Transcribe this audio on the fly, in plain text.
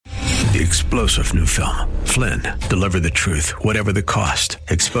The explosive new film, Flynn, Deliver the Truth, Whatever the Cost,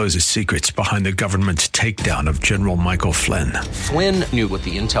 exposes secrets behind the government's takedown of General Michael Flynn. Flynn knew what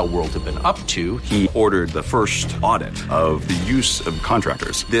the intel world had been up to. He ordered the first audit of the use of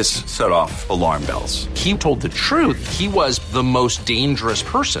contractors. This set off alarm bells. He told the truth. He was the most dangerous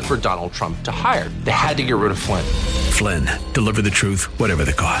person for Donald Trump to hire. They had to get rid of Flynn. Flynn, Deliver the Truth, Whatever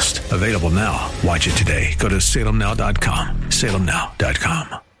the Cost. Available now. Watch it today. Go to salemnow.com.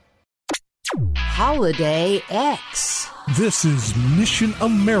 salemnow.com. Holiday X. This is Mission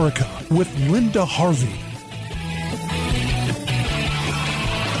America with Linda Harvey.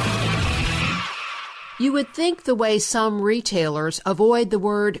 You would think the way some retailers avoid the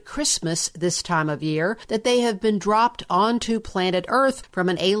word Christmas this time of year, that they have been dropped onto planet Earth from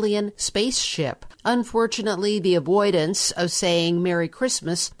an alien spaceship. Unfortunately, the avoidance of saying Merry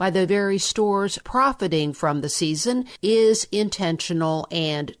Christmas by the very stores profiting from the season is intentional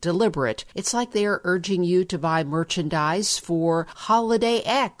and deliberate. It's like they're urging you to buy merchandise for Holiday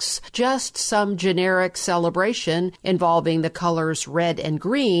X, just some generic celebration involving the colors red and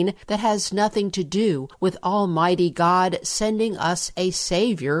green that has nothing to do with Almighty God sending us a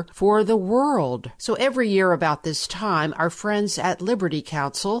Savior for the world. So every year about this time, our friends at Liberty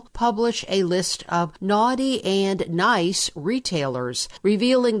Counsel publish a list of naughty and nice retailers,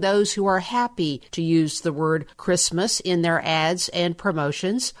 revealing those who are happy to use the word Christmas in their ads and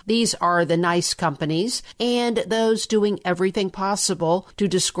promotions. These are the nice companies, and those doing everything possible to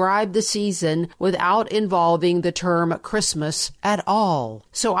describe the season without involving the term Christmas at all.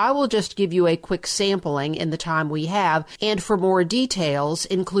 So I will just give you a quick sampling in the time we have, and for more details,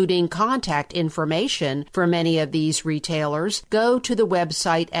 including contact information for many of these retailers, go to the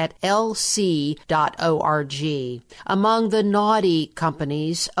website at lc.org. Among the naughty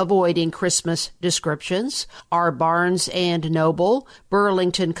companies avoiding Christmas descriptions are Barnes & Noble,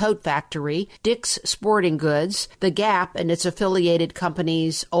 Burlington Coat Factory, Dick's Sporting Goods, The Gap and its affiliated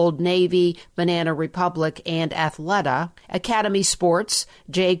companies Old Navy, Banana Republic, and Athleta, Academy Sports,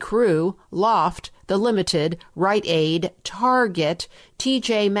 J. Crew, Loft, The Limited, Rite Aid, Target,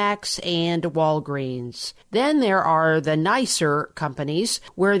 TJ Maxx, and Walgreens. Then there are the nicer companies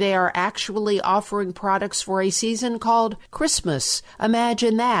where they are actually offering products for a season called Christmas.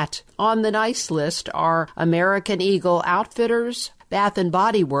 Imagine that. On the nice list are American Eagle Outfitters, Bath &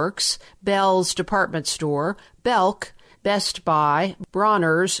 Body Works, Bell's Department Store, Belk, Best Buy,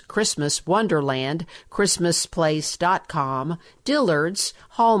 Bronner's Christmas Wonderland, ChristmasPlace.com, Dillard's,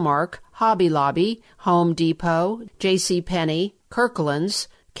 Hallmark, Hobby Lobby, Home Depot, JCPenney, Kirkland's,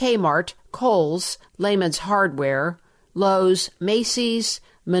 Kmart, Kohl's, Lehman's Hardware, Lowe's, Macy's,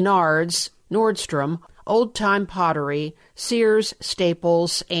 Menards, Nordstrom, Old Time Pottery, Sears,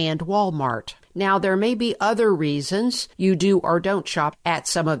 Staples, and Walmart. Now, there may be other reasons you do or don't shop at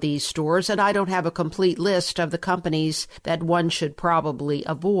some of these stores, and I don't have a complete list of the companies that one should probably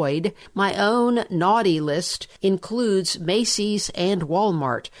avoid. My own naughty list includes Macy's and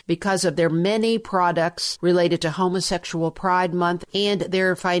Walmart because of their many products related to Homosexual Pride Month and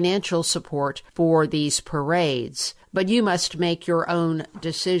their financial support for these parades. But you must make your own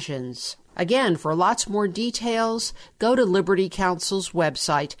decisions. Again, for lots more details, go to Liberty Counsel's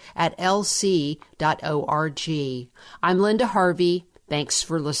website at lc.org. I'm Linda Harvey. Thanks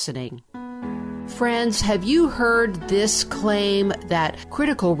for listening. Friends, have you heard this claim that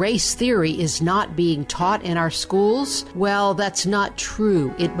critical race theory is not being taught in our schools? Well, that's not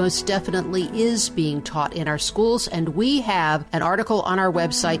true. It most definitely is being taught in our schools, and we have an article on our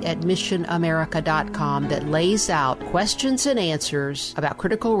website at missionamerica.com that lays out questions and answers about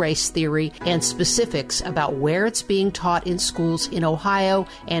critical race theory and specifics about where it's being taught in schools in Ohio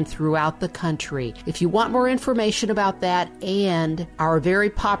and throughout the country. If you want more information about that and our very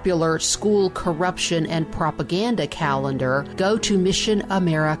popular school corruption and propaganda calendar, go to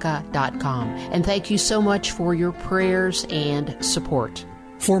missionamerica.com. And thank you so much for your prayers and support.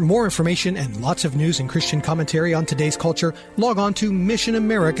 For more information and lots of news and Christian commentary on today's culture, log on to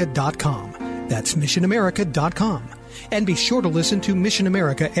missionamerica.com. That's missionamerica.com. And be sure to listen to Mission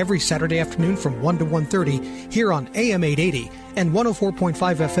America every Saturday afternoon from 1 to 1:30 here on AM 880 and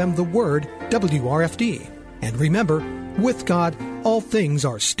 104.5 FM The Word, WRFD. And remember, with God, all things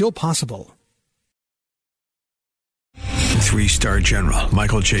are still possible. 3-star General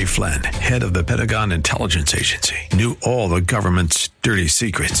Michael J. Flynn, head of the Pentagon Intelligence Agency, knew all the government's dirty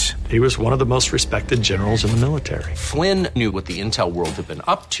secrets. He was one of the most respected generals in the military. Flynn knew what the intel world had been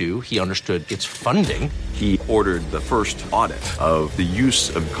up to. He understood its funding. He ordered the first audit of the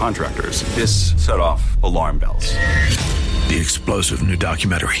use of contractors. This set off alarm bells. The explosive new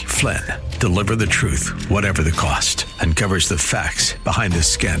documentary, Flynn, deliver the truth, whatever the cost, and covers the facts behind this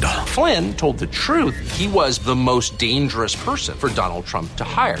scandal. Flynn told the truth. He was the most dangerous person for Donald Trump to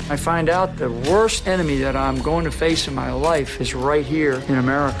hire. I find out the worst enemy that I'm going to face in my life is right here in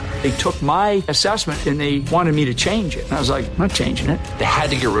America. They took my assessment and they wanted me to change it. And I was like, I'm not changing it. They had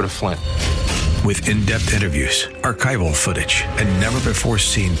to get rid of Flynn. With in-depth interviews, archival footage, and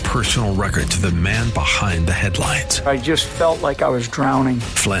never-before-seen personal records of the man behind the headlines. I just felt like I was drowning.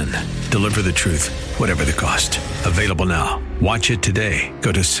 Flynn, deliver the truth, whatever the cost. Available now. Watch it today.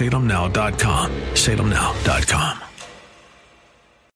 Go to salemnow.com. salemnow.com.